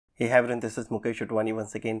Hey everyone, this is Mukesh Utwani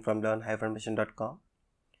once again from learn-mission.com.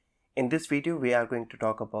 In this video, we are going to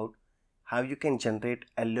talk about how you can generate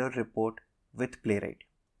Allure report with Playwright.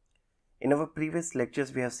 In our previous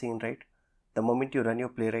lectures, we have seen, right, the moment you run your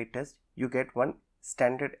Playwright test, you get one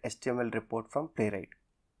standard HTML report from Playwright.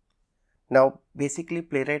 Now, basically,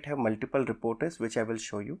 Playwright have multiple reporters, which I will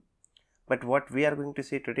show you. But what we are going to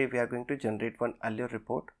see today, we are going to generate one Allure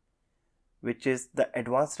report, which is the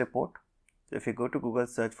advanced report. So if you go to Google,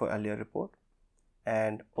 search for Allure report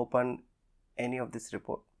and open any of this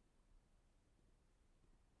report.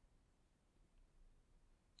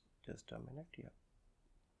 Just a minute here.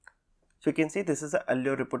 So you can see this is an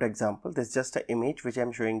Allure report example. This is just an image which I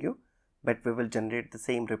am showing you, but we will generate the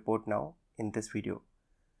same report now in this video.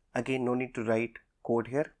 Again, no need to write code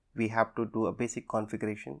here. We have to do a basic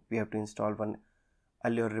configuration. We have to install one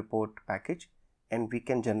Allure report package and we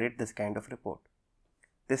can generate this kind of report.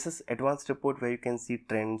 This is advanced report where you can see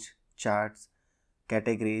trends, charts,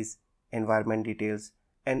 categories, environment details,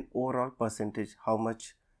 and overall percentage, how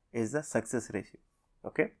much is the success ratio.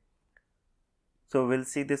 Okay. So we'll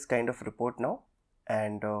see this kind of report now.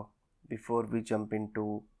 And before we jump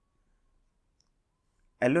into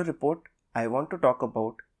Allure report, I want to talk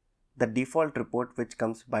about the default report which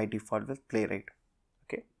comes by default with Playwright.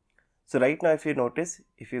 Okay. So right now, if you notice,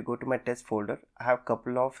 if you go to my test folder, I have a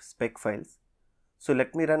couple of spec files. So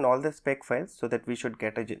let me run all the spec files so that we should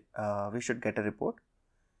get a report.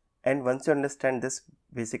 And once you understand this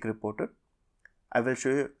basic reporter, I will show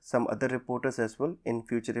you some other reporters as well. In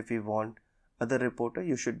future, if you want other reporter,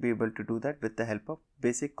 you should be able to do that with the help of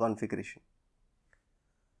basic configuration.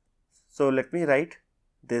 So let me write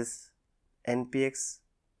this npx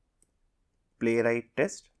playwright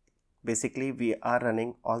test. Basically, we are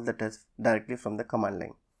running all the tests directly from the command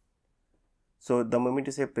line. So the moment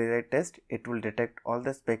you say playwright test, it will detect all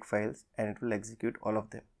the spec files and it will execute all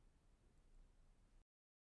of them.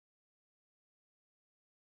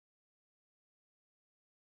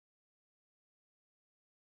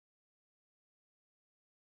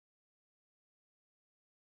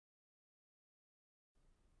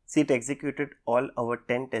 See, it executed all our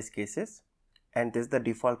 10 test cases and this is the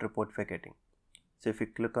default report we're getting. So if you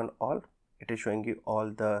click on all, it is showing you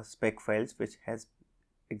all the spec files which has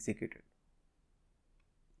executed.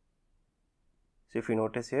 So if you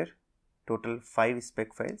notice here, total 5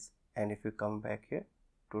 spec files, and if you come back here,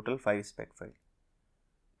 total 5 spec files.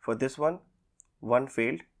 For this one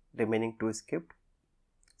failed, remaining 2 skipped.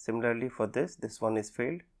 Similarly for this one is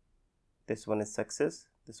failed, this one is success,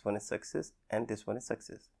 this one is success, and this one is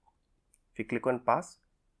success. If you click on pass,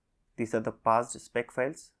 these are the passed spec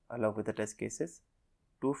files along with the test cases,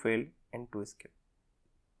 2 failed and 2 skipped.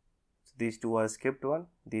 So these 2 are skipped one,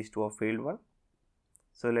 these 2 are failed one.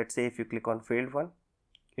 So let's say if you click on failed one,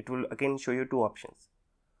 it will again show you 2 options.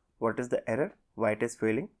 What is the error? Why it is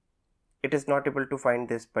failing? It is not able to find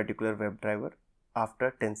this particular web driver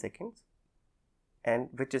after 10 seconds. And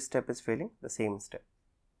which step is failing? The same step.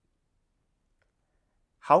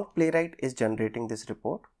 How Playwright is generating this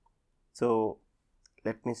report? So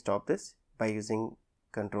let me stop this by using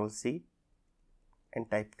Ctrl+C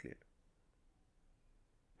and type clear.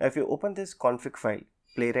 Now if you open this config file,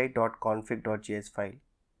 playwright.config.js file,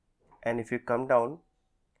 and if you come down,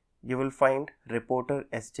 you will find reporter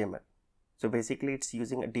HTML. So basically it's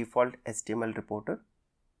using a default HTML reporter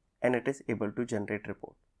and it is able to generate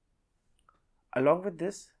report. Along with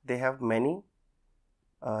this, they have many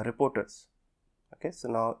reporters. Okay, so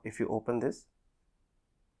now if you open this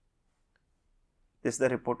is the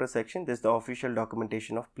reporter section. This is the official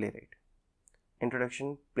documentation of Playwright.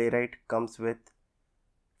 Introduction: Playwright comes with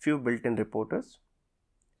few built-in reporters,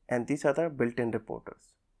 and these are the built-in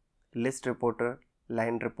reporters: list reporter,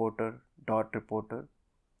 line reporter, dot reporter,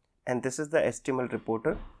 and this is the HTML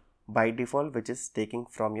reporter by default which is taking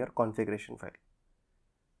from your configuration file.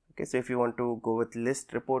 Okay, so if you want to go with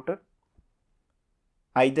list reporter,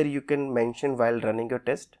 either you can mention while running your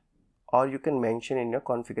test or you can mention in your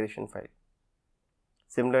configuration file.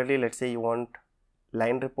 Similarly, let's say you want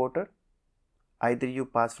line reporter, either you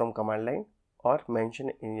pass from command line or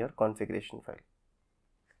mention in your configuration file.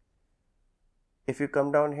 If you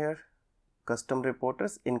come down here, custom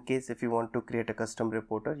reporters, in case if you want to create a custom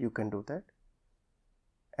reporter, you can do that.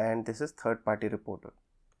 And this is third party reporter.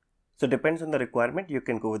 So depends on the requirement, you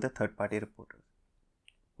can go with the third party reporter.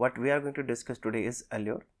 What we are going to discuss today is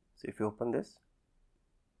Allure. So if you open this,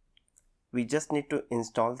 we just need to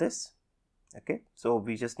install this. Okay, so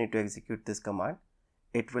we just need to execute this command.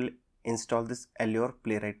 It will install this Allure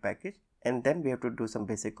Playwright package and then we have to do some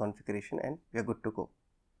basic configuration and we are good to go.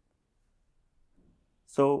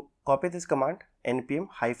 So copy this command npm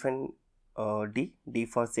D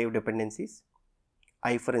for save dependencies,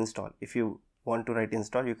 I for install. If you want to write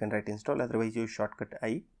install, you can write install, otherwise use shortcut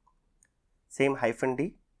I. Same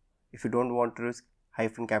 -D. If you don't want to use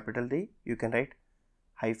 -D, you can write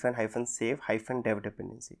 -save -dev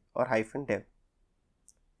dependency or -dev.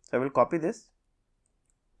 So I will copy this,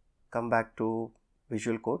 come back to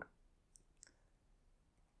Visual Code.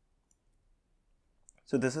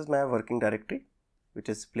 So this is my working directory, which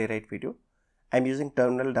is Playwright video. I'm using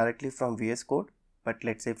terminal directly from VS Code, but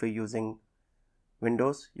let's say if you're using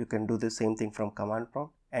Windows, you can do the same thing from command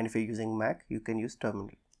prompt, and if you're using Mac, you can use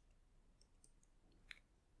terminal.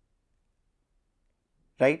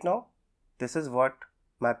 Right now, this is what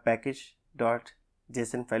my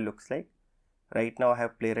package.json file looks like. Right now I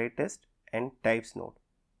have Playwright test and types node.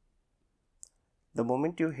 The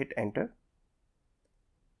moment you hit enter,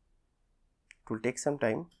 it will take some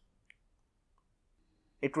time.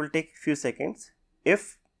 It will take few seconds.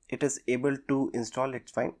 If it is able to install,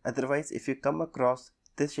 it's fine. Otherwise, if you come across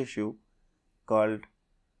this issue called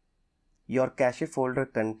your cache folder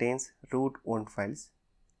contains root owned files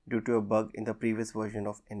due to a bug in the previous version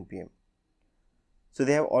of npm. So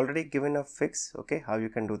they have already given a fix, okay, how you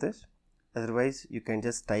can do this. Otherwise, you can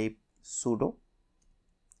just type sudo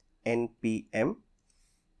npm,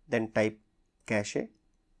 then type cache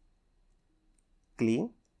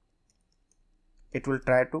clean. It will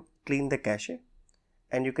try to clean the cache,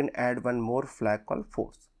 and you can add one more flag called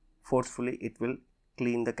force. Forcefully it will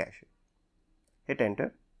clean the cache. Hit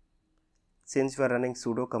enter. Since we are running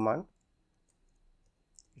sudo command,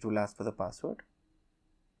 it will ask for the password.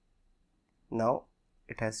 Now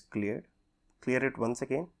it has cleared. Clear it once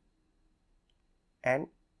again and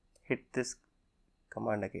hit this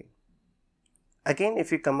command again. Again,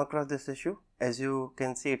 if you come across this issue, as you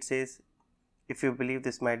can see, it says if you believe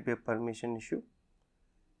this might be a permission issue,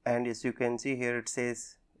 and as you can see here, it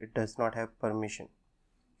says it does not have permission.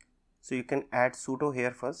 So you can add sudo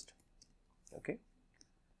here first, okay,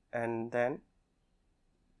 and then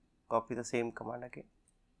copy the same command again,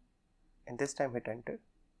 and this time hit enter.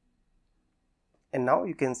 And now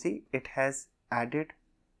you can see it has added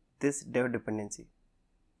this dev dependency.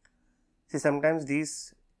 See, sometimes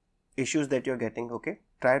these issues that you're getting, okay,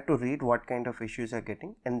 try to read what kind of issues you're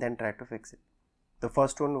getting and then try to fix it. The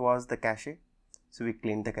first one was the cache, so we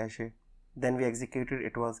cleaned the cache. Then we executed,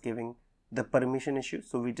 it was giving the permission issue,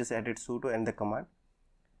 so we just added sudo and the command.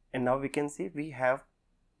 And now we can see we have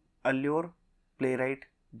Allure Playwright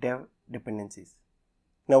dev dependencies.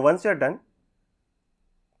 Now once you're done,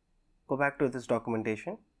 go back to this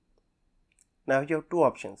documentation. Now you have two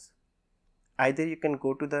options. Either you can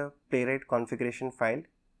go to the Playwright configuration file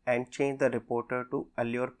and change the reporter to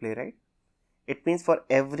Allure Playwright. It means for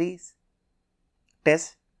every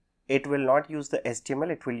test, it will not use the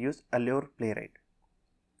HTML, it will use Allure Playwright.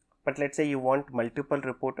 But let's say you want multiple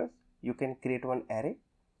reporters, you can create one array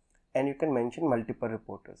and you can mention multiple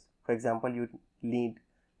reporters. For example, you need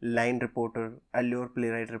line reporter, Allure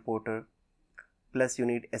Playwright reporter, plus you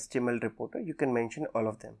need HTML reporter, you can mention all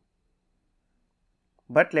of them.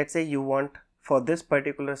 But let's say you want, for this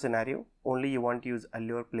particular scenario, only you want to use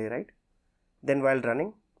Allure Playwright. Then while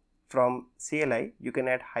running from CLI, you can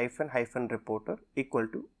add -- reporter equal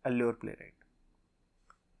to Allure Playwright.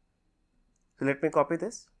 So let me copy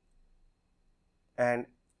this and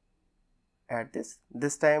add this.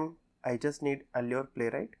 This time I just need Allure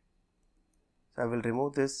Playwright. So I will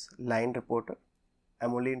remove this line reporter.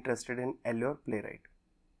 I'm only interested in Allure Playwright.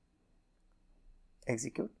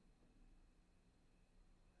 Execute.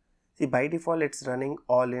 See, by default it's running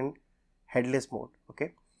all in headless mode,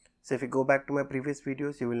 okay. So if you go back to my previous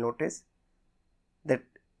videos, you will notice that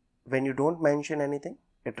when you don't mention anything,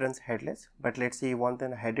 it runs headless. But let's say you want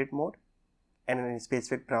in a headed mode and in a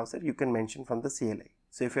specific browser, you can mention from the CLI.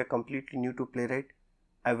 So if you are completely new to Playwright,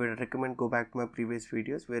 I would recommend go back to my previous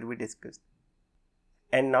videos where we discussed.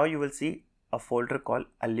 And now you will see a folder called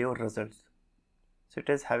Allure results. So it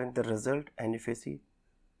is having the result, and if you see,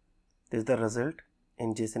 this is the result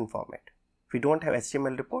in JSON format. If we don't have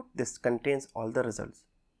HTML report, this contains all the results.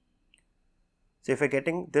 So if you're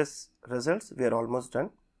getting this results, we are almost done.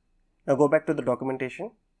 Now go back to the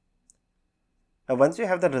documentation. Now once you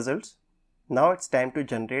have the results, now it's time to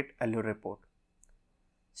generate Allure report.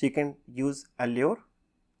 So you can use Allure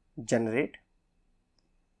generate,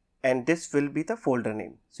 and this will be the folder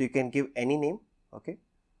name. So you can give any name, okay,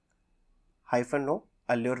 -o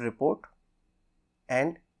Allure report,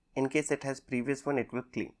 and in case it has previous one, it will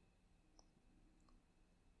clean.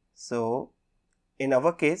 So in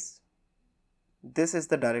our case, this is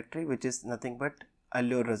the directory which is nothing but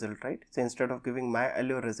Allure result, right? So instead of giving my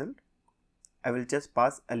Allure result, I will just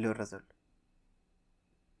pass Allure result.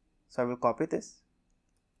 So I will copy this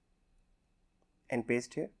and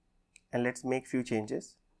paste here, and let's make few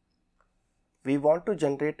changes. We want to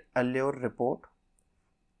generate Allure report,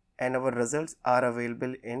 and our results are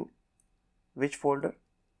available in which folder?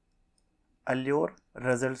 Allure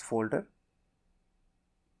results folder.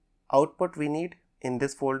 Output we need in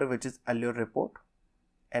this folder, which is Allure report,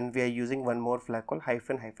 and we are using one more flag called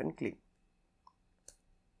 --clean.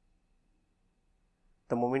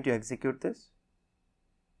 The moment you execute this,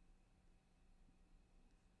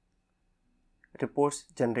 reports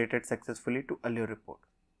generated successfully to Allure report,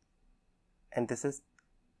 and this is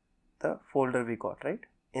the folder we got, right?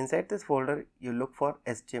 Inside this folder you look for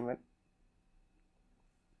HTML,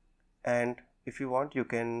 and if you want you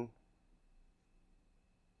can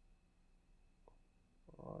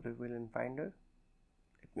reveal in Finder.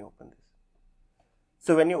 Let me open this.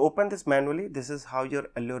 So when you open this manually, this is how your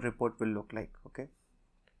Allure report will look like. Okay,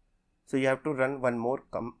 so you have to run one more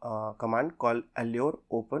command called Allure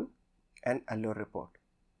open and Allure report.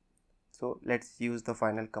 So let's use the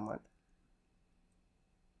final command.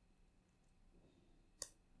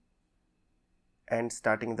 And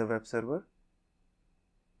starting the web server.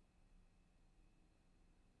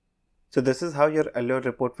 So this is how your Allure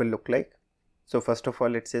report will look like. So first of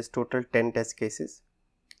all, it says total 10 test cases,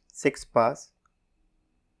 6 pass,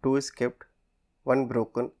 2 skipped, 1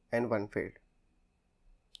 broken and 1 failed.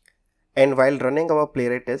 And while running our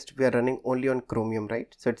Playwright test, we are running only on Chromium,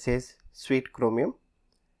 right? So it says Suite Chromium.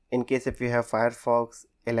 In case if you have Firefox,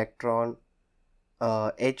 Electron,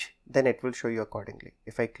 Edge, then it will show you accordingly.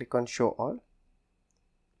 If I click on show all,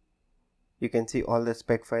 you can see all the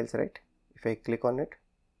spec files, right? If I click on it,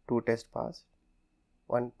 2 tests passed,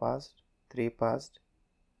 1 passed, 3 passed.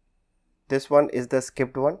 This one is the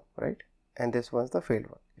skipped one, right? And this one is the failed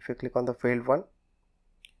one. If you click on the failed one,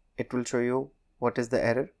 it will show you what is the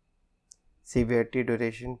error, severity,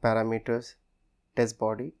 duration, parameters, test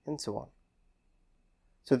body, and so on.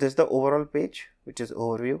 So this is the overall page, which is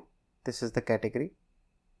overview. This is the category.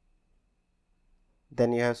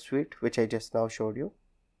 Then you have suite, which I just now showed you.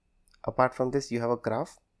 Apart from this, you have a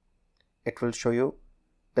graph. It will show you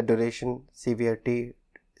the duration, severity,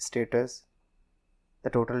 status, the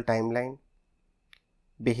total timeline,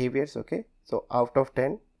 behaviors. Okay, so out of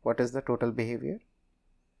 10, what is the total behavior?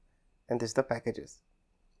 And this is the packages.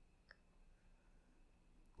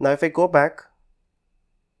 Now if I go back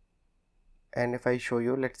and if I show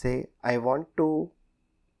you, let's say I want to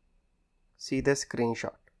see the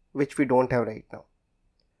screenshot, which we don't have right now,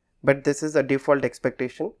 but this is a default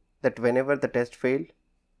expectation that whenever the test failed,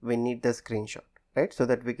 we need the screenshot, right? So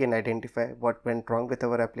that we can identify what went wrong with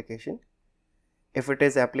our application. If it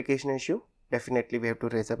is application issue, definitely we have to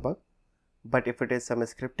raise a bug. But if it is some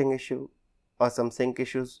scripting issue or some sync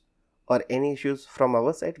issues or any issues from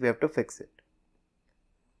our side, we have to fix it.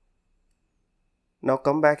 Now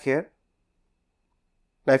come back here.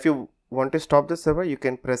 Now if you want to stop the server, you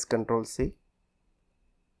can press Ctrl C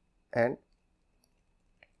and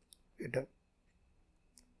you're done.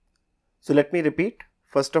 So let me repeat.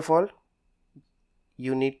 First of all,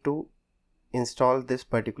 you need to install this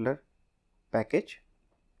particular package.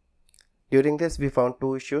 During this, we found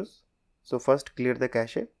 2 issues. So first, clear the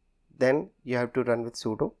cache. Then you have to run with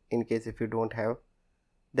sudo in case if you don't have,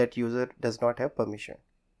 that user does not have permission.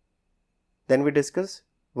 Then we discuss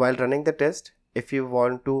while running the test, if you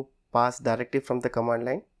want to pass directly from the command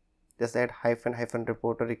line, just add --,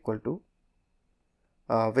 reporter equal to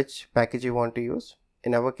which package you want to use.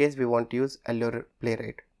 In our case, we want to use Allure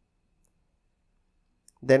Playwright.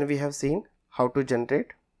 Then we have seen how to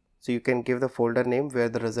generate. So you can give the folder name where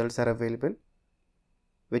the results are available,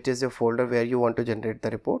 which is your folder where you want to generate the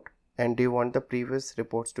report, and do you want the previous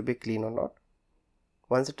reports to be clean or not.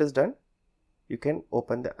 Once it is done, you can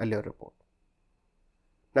open the Allure report.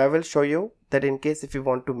 Now I will show you that in case if you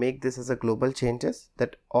want to make this as a global changes,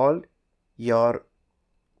 that all your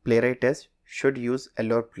Playwright tests should use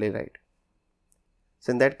Allure Playwright.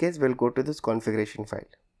 So in that case, we'll go to this configuration file.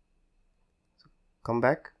 So come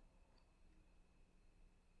back,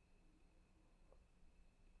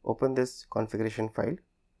 open this configuration file.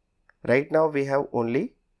 Right now we have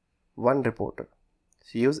only one reporter.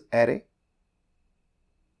 So use array,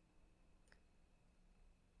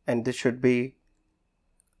 and this should be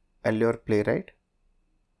Allure Playwright,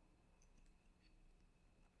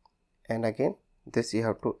 and again this you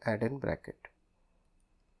have to add in bracket.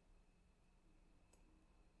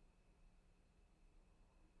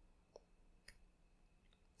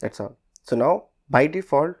 That's all. So now by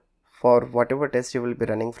default, for whatever test you will be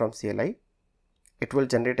running from CLI, it will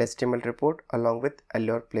generate HTML report along with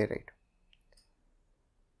Allure Playwright.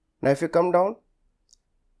 Now if you come down,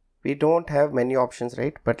 we don't have many options,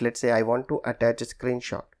 right? But let's say I want to attach a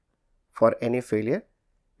screenshot for any failure.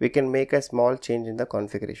 We can make a small change in the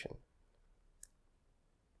configuration.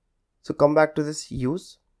 So come back to this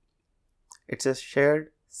use. It's a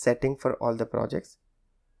shared setting for all the projects.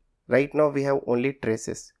 Right now we have only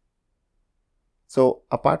traces. So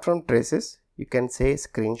apart from traces, you can say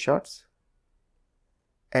screenshots,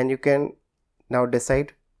 and you can now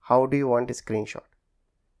decide how do you want a screenshot.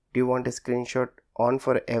 Do you want a screenshot on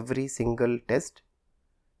for every single test?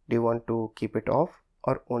 Do you want to keep it off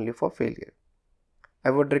or only for failure? I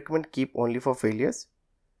would recommend keep only for failures,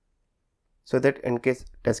 so that in case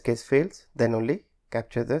test case fails, then only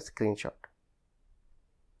capture the screenshot.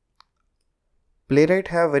 Playwright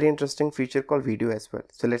have very interesting feature called video as well.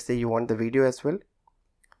 So let's say you want the video as well.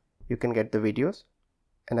 You can get the videos,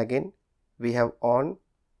 and again we have on,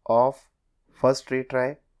 off, first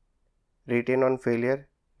retry, retain on failure,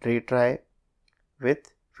 retry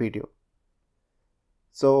with video.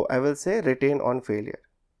 So I will say retain on failure.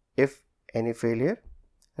 If any failure,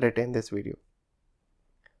 retain this video.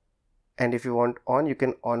 And if you want on, you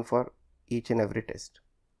can on for each and every test.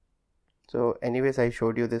 So anyways, I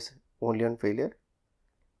showed you this only on failure.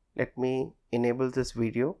 Let me enable this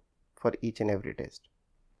video for each and every test.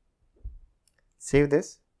 Save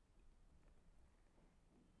this.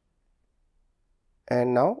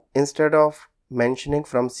 And now instead of mentioning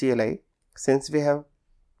from CLI, since we have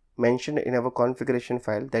mentioned in our configuration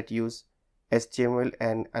file that use HTML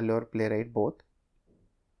and Allure Playwright both,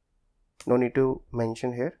 no need to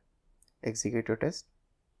mention here. Execute your test.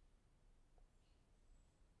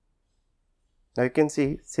 Now you can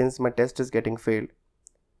see, since my test is getting failed,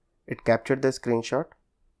 it captured the screenshot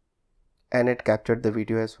and it captured the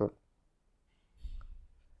video as well.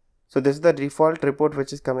 So this is the default report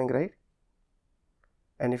which is coming, right?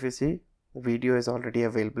 And if you see, the video is already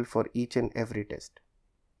available for each and every test,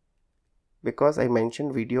 because I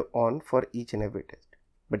mentioned video on for each and every test.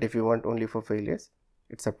 But if you want only for failures,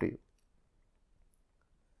 it's up to you.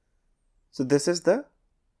 So this is the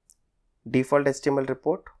default HTML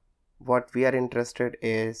report. What we are interested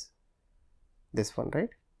is this one, right?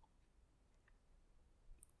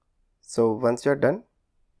 So once you are done,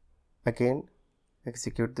 again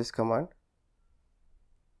execute this command.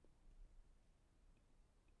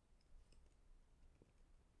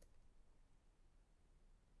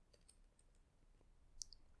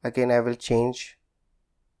 Again I will change,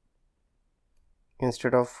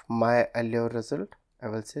 instead of my Allure result, I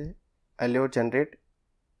will say Allure generate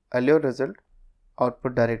Allure result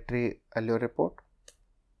output directory Allure report.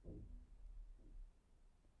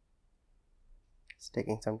 It's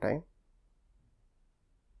taking some time.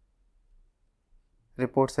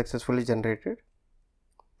 Report successfully generated.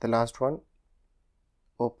 The last one,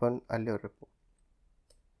 open Allure report.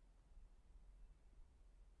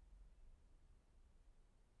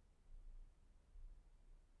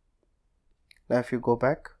 Now if you go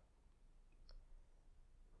back,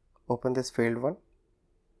 open this failed one.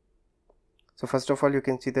 So first of all, you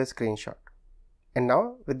can see the screenshot, and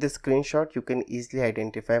now with this screenshot you can easily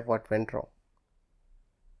identify what went wrong.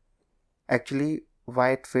 Actually,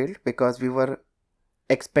 why it failed? Because we were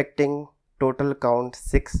expecting total count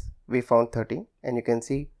 6, we found 13, and you can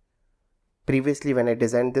see previously when I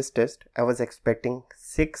designed this test, I was expecting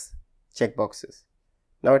 6 checkboxes.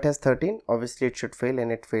 Now it has 13, obviously it should fail,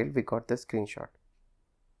 and it failed. We got the screenshot.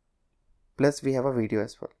 Plus we have a video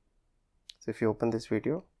as well. So if you open this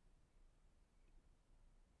video,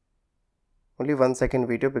 only 1 second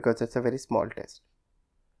video because it's a very small test.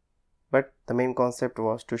 But the main concept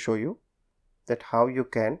was to show you that how you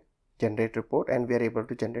can generate report, and we are able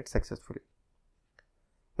to generate successfully.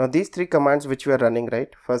 Now these 3 commands which we are running,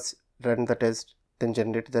 right? First run the test, then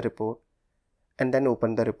generate the report, and then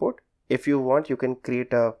open the report. If you want, you can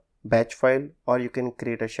create a batch file, or you can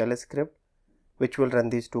create a shell script which will run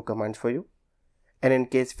these 2 commands for you. And in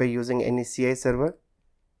case we're using any CI server,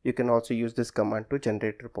 you can also use this command to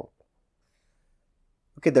generate report.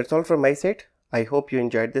 Okay, that's all from my side. I hope you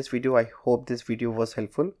enjoyed this video. I hope this video was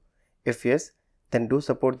helpful. If yes, then do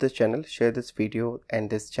support this channel, share this video and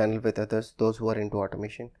this channel with others, those who are into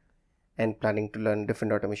automation and planning to learn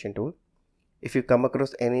different automation tool. If you come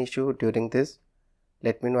across any issue during this,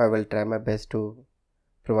 let me know. I will try my best to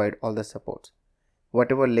provide all the supports.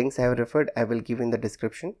 Whatever links I have referred, I will give in the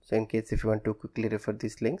description. So in case if you want to quickly refer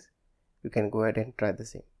these links, you can go ahead and try the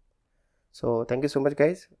same. So thank you so much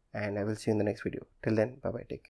guys, and I will see you in the next video. Till then, bye bye, take care.